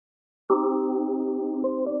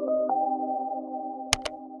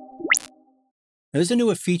Now, there's a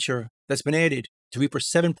newer feature that's been added to Reaper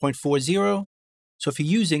 7.40, so if you're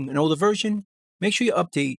using an older version, make sure you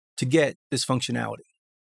update to get this functionality.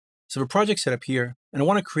 So I have a project set up here, and I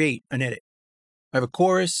want to create an edit. I have a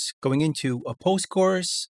chorus going into a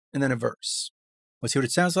post-chorus, and then a verse. Let's see what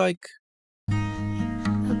it sounds like.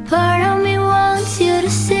 A part of me wants you to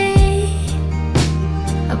see.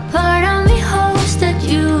 A part of me hopes that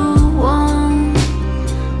you won't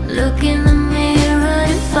look in the mirror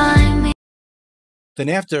and find me. Then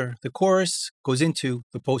after the chorus goes into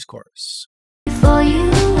the post-chorus. Before you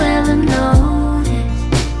ever notice,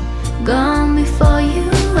 gone before you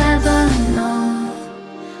ever know.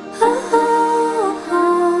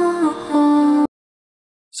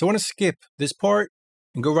 So I want to skip this part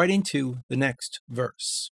and go right into the next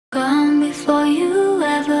verse. Gone before you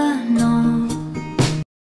ever know.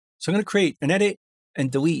 So I'm going to create an edit and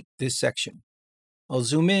delete this section. I'll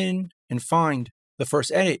zoom in and find the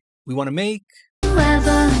first edit we want to make.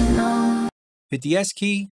 Hit the S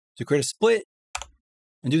key to create a split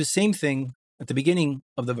and do the same thing at the beginning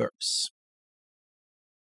of the verse.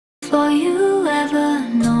 Before you ever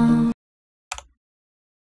know.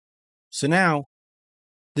 So now,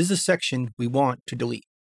 this is the section we want to delete.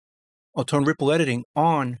 I'll turn ripple editing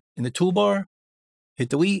on in the toolbar, hit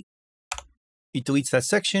delete. It deletes that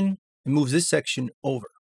section and moves this section over.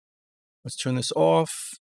 Let's turn this off.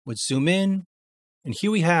 Let's zoom in. And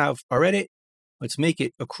here we have our edit. Let's make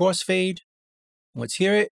it a crossfade. Let's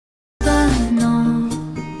hear it.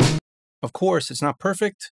 Of course, it's not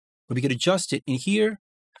perfect, but we could adjust it in here.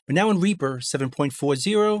 But now in Reaper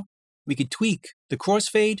 7.40, we could tweak the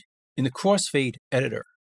crossfade in the crossfade editor.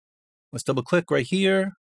 Let's double click right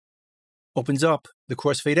here. Opens up the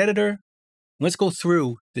crossfade editor. Let's go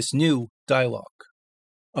through this new dialog.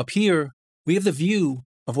 Up here, we have the view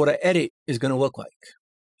of what our edit is going to look like.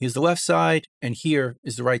 Here's the left side, and here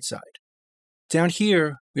is the right side. Down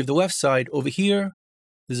here, we have the left side over here.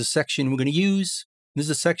 There's a section we're going to use. This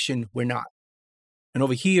is a section we're not. And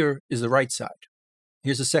over here is the right side.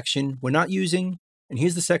 Here's the section we're not using, and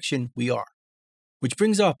here's the section we are. Which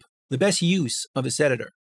brings up the best use of this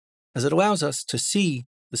editor, as it allows us to see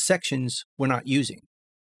the sections we're not using.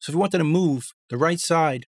 So if we wanted to move the right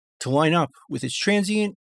side to line up with its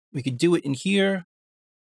transient, we could do it in here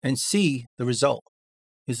and see the result.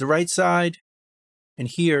 Here's the right side, and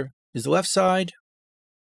here is the left side.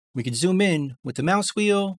 We could zoom in with the mouse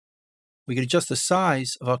wheel. We could adjust the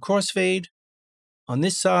size of our crossfade on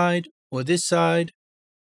this side or this side.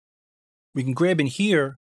 We can grab in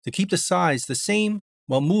here to keep the size the same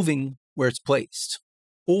while moving where it's placed.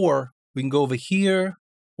 Or we can go over here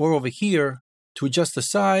or over here to adjust the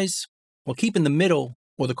size while keeping the middle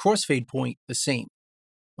or the crossfade point the same,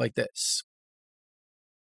 like this.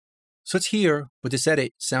 So let's hear what this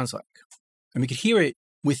edit sounds like. And we could hear it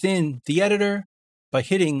within the editor by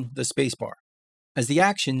hitting the spacebar, as the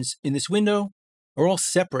actions in this window are all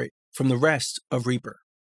separate from the rest of Reaper,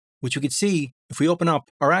 which we could see if we open up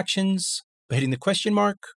our actions by hitting the question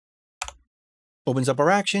mark. Opens up our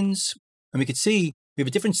actions, and we could see we have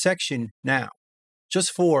a different section now,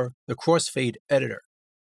 just for the crossfade editor.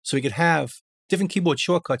 So we could have different keyboard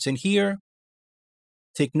shortcuts in here.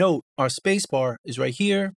 Take note, our spacebar is right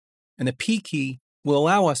here, and the P key will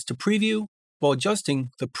allow us to preview while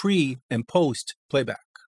adjusting the pre and post playback.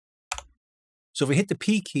 So if we hit the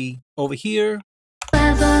P key over here,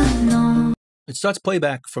 it starts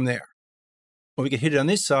playback from there. Or we can hit it on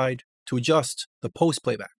this side to adjust the post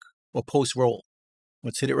playback or post roll.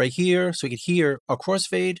 Let's hit it right here so we can hear our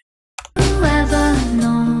crossfade.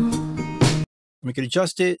 We can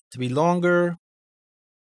adjust it to be longer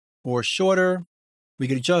or shorter. We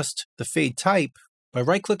can adjust the fade type by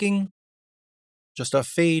right-clicking, adjust our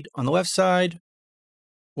fade on the left side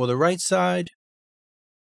or the right side,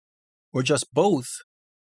 or adjust both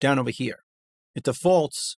down over here. It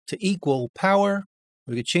defaults to equal power.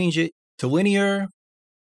 We could change it to linear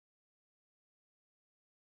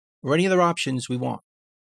or any other options we want.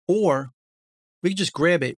 Or we can just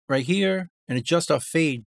grab it right here and adjust our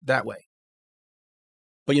fade that way.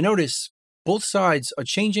 But you notice both sides are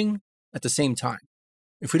changing at the same time.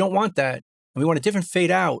 If we don't want that, and we want a different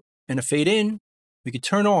fade out and a fade in, we could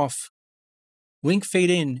turn off link fade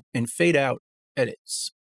in and fade out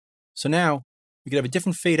edits. So now we could have a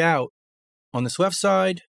different fade out on this left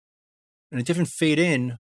side and a different fade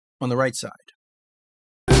in on the right side.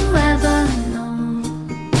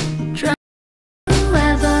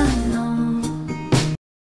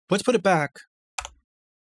 Let's put it back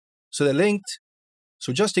so they're linked.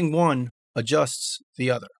 So adjusting one adjusts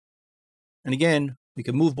the other. And again, we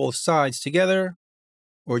can move both sides together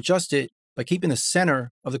or adjust it by keeping the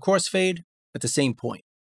center of the crossfade at the same point.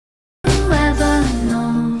 ever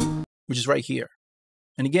know. which is right here.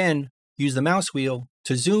 And again, use the mouse wheel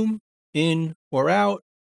to zoom in or out.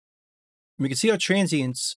 And we can see our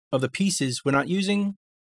transients of the pieces we're not using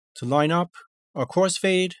to line up our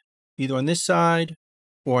crossfade, either on this side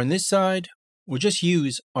or on this side. We'll just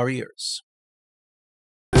use our ears.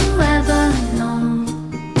 Ever know.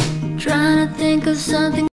 Trying to think of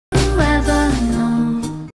something. Ever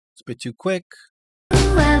know. It's a bit too quick.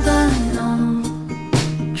 Ever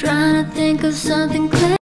know. Trying to think of something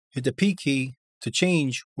clear. Hit the P key to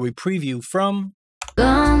change where we preview from.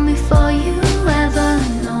 Gone before you ever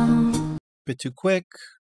know. Bit too quick.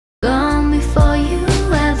 Gone before you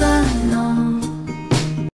ever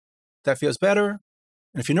know. That feels better.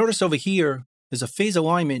 And if you notice over here, there's a phase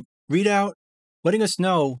alignment readout letting us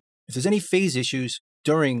know if there's any phase issues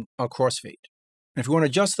during our crossfade. And if we want to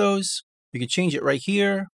adjust those, we can change it right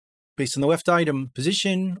here based on the left item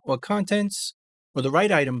position or contents, or the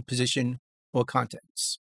right item position or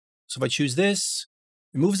contents. So if I choose this,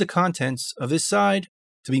 it moves the contents of this side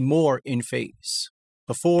to be more in phase,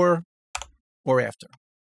 before or after.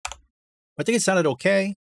 I think it sounded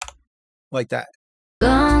okay, like that.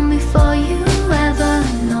 Gone before you ever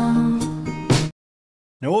know.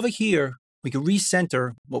 Now over here, we can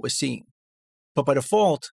recenter what we're seeing. But by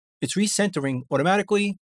default, it's recentering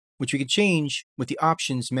automatically, which we can change with the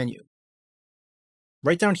options menu.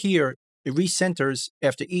 Right down here, it recenters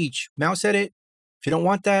after each mouse edit. If you don't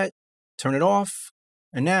want that, turn it off.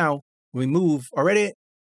 And now, when we move our edit,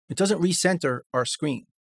 it doesn't recenter our screen.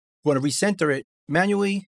 If we want to recenter it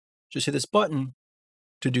manually, just hit this button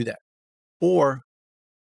to do that. Or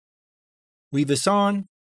leave this on,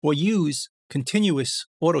 or use continuous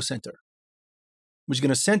auto center, which is going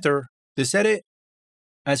to center this edit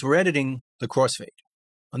as we're editing the crossfade.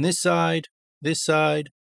 On this side,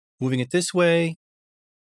 moving it this way,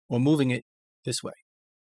 or moving it this way.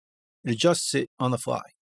 It adjusts it on the fly.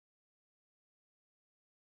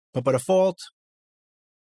 But by default,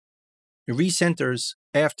 it recenters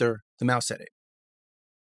after the mouse edit.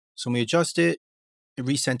 So when we adjust it, it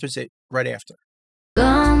recenters it right after.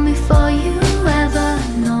 Gone before you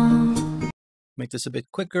ever know. Make this a bit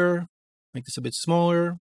quicker, make this a bit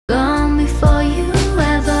smaller. Gone before you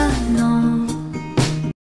ever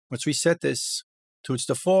know. Let's reset this to its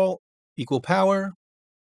default, equal power.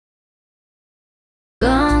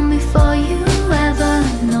 Gone before you ever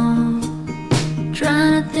know.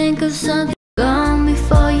 Trying to think of something. Gone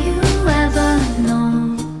before you ever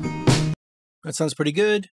know. That sounds pretty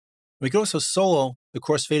good. We could also solo the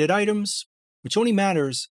crossfaded items, which only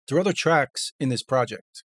matters to other tracks in this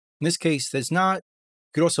project. In this case, there's not.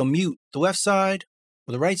 You could also mute the left side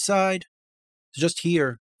or the right side to just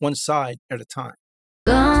hear one side at a time.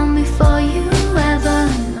 Gone before you ever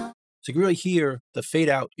know. So you can really hear the fade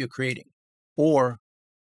out you're creating, or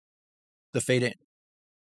the fade in,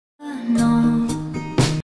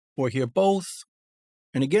 or hear both.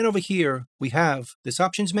 And again over here, we have this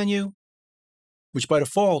options menu, which by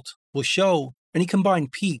default will show any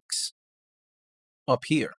combined peaks up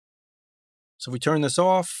here. So if we turn this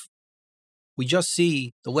off, we just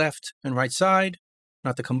see the left and right side,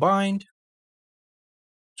 not the combined.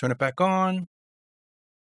 Turn it back on.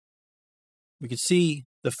 We can see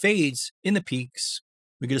the fades in the peaks.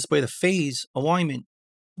 We can display the phase alignment.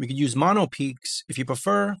 We could use mono peaks if you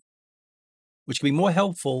prefer, which can be more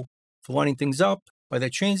helpful for lining things up by their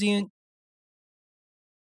transient.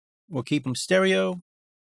 We'll keep them stereo.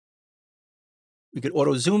 We could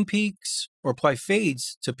auto zoom peaks or apply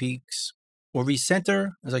fades to peaks, or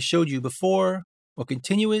recenter, as I showed you before, or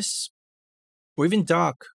continuous, or even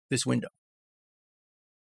dock this window.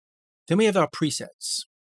 Then we have our presets.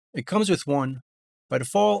 It comes with one by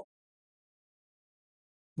default,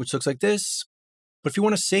 which looks like this. But if you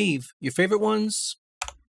want to save your favorite ones,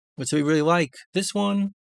 let's say we really like this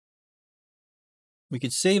one, we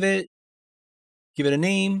could save it, give it a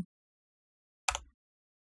name.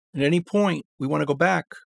 At any point, we want to go back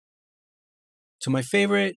to my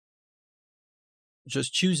favorite,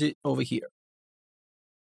 just choose it over here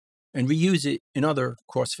and reuse it in other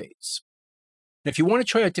crossfades. And if you want to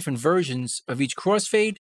try out different versions of each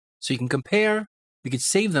crossfade so you can compare, we could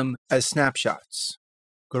save them as snapshots.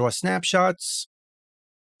 Go to our snapshots.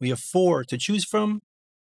 We have 4 to choose from.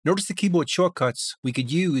 Notice the keyboard shortcuts we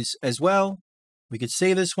could use as well. We could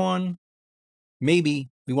save this one. Maybe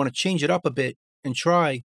we want to change it up a bit and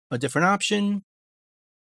try a different option.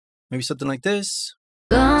 Maybe something like this.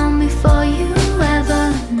 Gone before you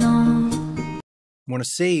ever know. We want to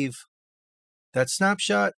save that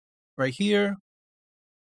snapshot right here.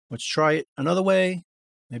 Let's try it another way.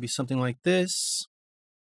 Maybe something like this.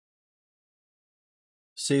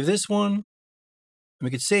 Save this one. And we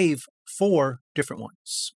could save 4 different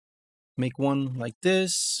ones. Make one like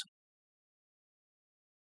this.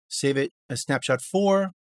 Save it as snapshot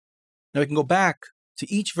 4. Now we can go back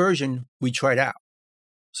to each version we tried out.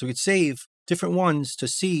 So we could save different ones to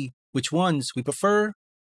see which ones we prefer.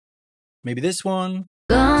 Maybe this one.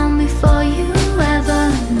 Gone before you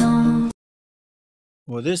ever know.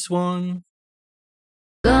 Or this one.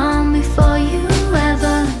 Gone before you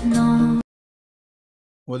ever know.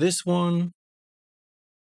 Or this one.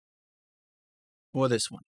 Or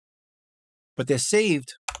this one. But they're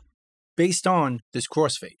saved based on this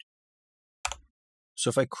crossfade. So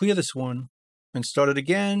if I clear this one and start it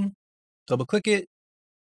again, double click it,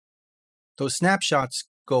 those snapshots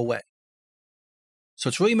go away. So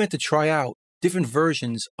it's really meant to try out different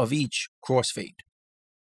versions of each crossfade.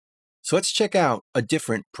 So let's check out a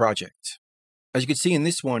different project. As you can see in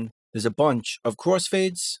this one, there's a bunch of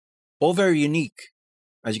crossfades, all very unique,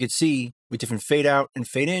 as you can see, with different fade out and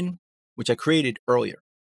fade in, which I created earlier.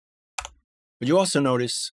 But you also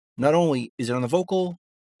notice, not only is it on the vocal,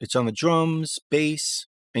 it's on the drums, bass,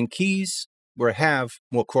 and keys, where I have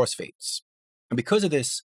more crossfades. And because of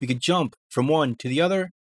this, we could jump from one to the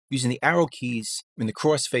other using the arrow keys in the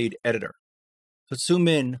crossfade editor. So let's zoom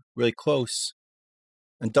in really close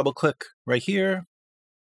and double click right here.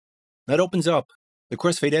 That opens up the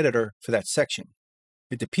crossfade editor for that section.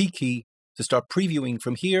 Hit the P key to start previewing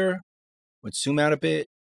from here. Let's zoom out a bit.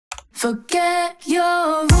 Forget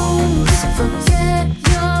your rules, forget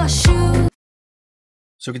your shoes.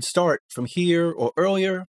 So we can start from here or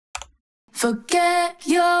earlier. Forget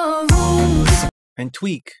your rules. And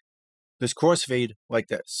tweak this crossfade like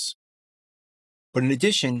this. But in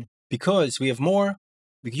addition, because we have more,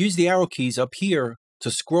 we can use the arrow keys up here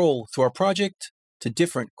to scroll through our project to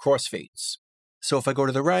different crossfades. So if I go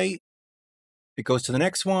to the right, it goes to the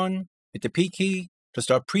next one, hit the P key to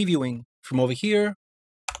start previewing from over here,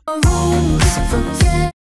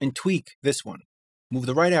 and tweak this one. Move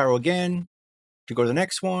the right arrow again to go to the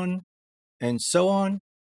next one, and so on.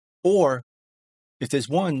 Or if there's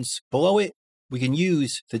ones below it, we can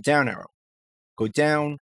use the down arrow. Go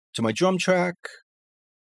down to my drum track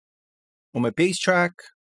or my bass track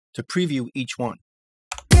to preview each one.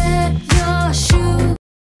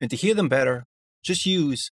 And to hear them better, just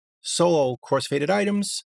use solo crossfaded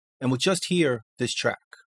items, and we'll just hear this track.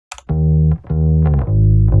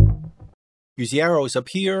 Use the arrows up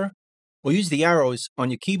here, or use the arrows on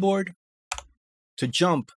your keyboard to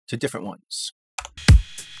jump to different ones.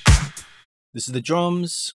 This is the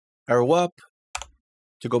drums, arrow up,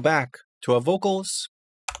 to go back to our vocals.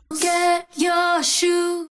 Get your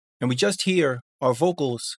shoe. And we just hear our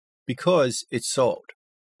vocals because it's soloed.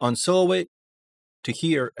 Unsolo it to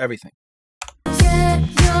hear everything.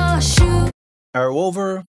 Get your shoe. Arrow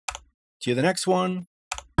over to hear the next one.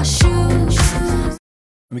 And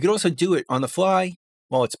we could also do it on the fly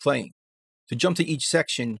while it's playing, to jump to each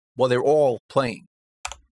section while they're all playing.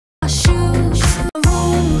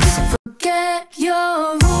 Forget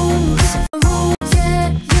your rules.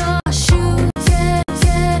 Get your shoe. Get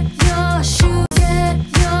your shoe. Get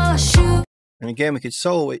your shoe. And again, we could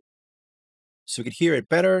solo it so we could hear it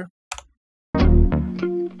better.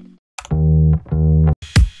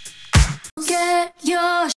 Get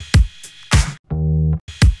your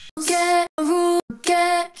get rule.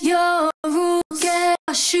 Get your rule. Get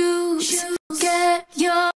your shoes. Get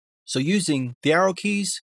your. So using the arrow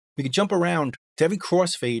keys, we could jump around to every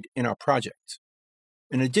crossfade in our project.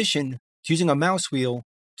 In addition to using a mouse wheel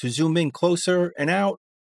to zoom in closer and out,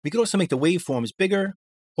 we could also make the waveforms bigger,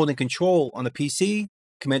 holding Control on the PC,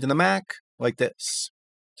 Command on the Mac, like this,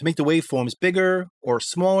 to make the waveforms bigger or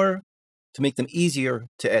smaller, to make them easier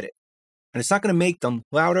to edit. And it's not going to make them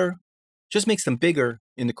louder, just makes them bigger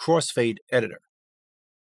in the crossfade editor.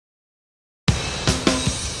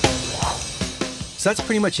 So that's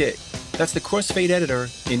pretty much it. That's the crossfade editor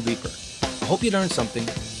in Reaper. I hope you learned something,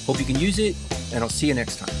 hope you can use it, and I'll see you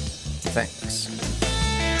next time. Thanks.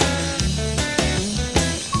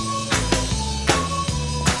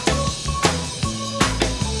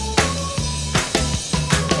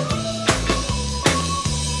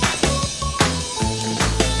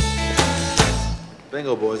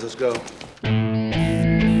 Bingo, boys, let's go.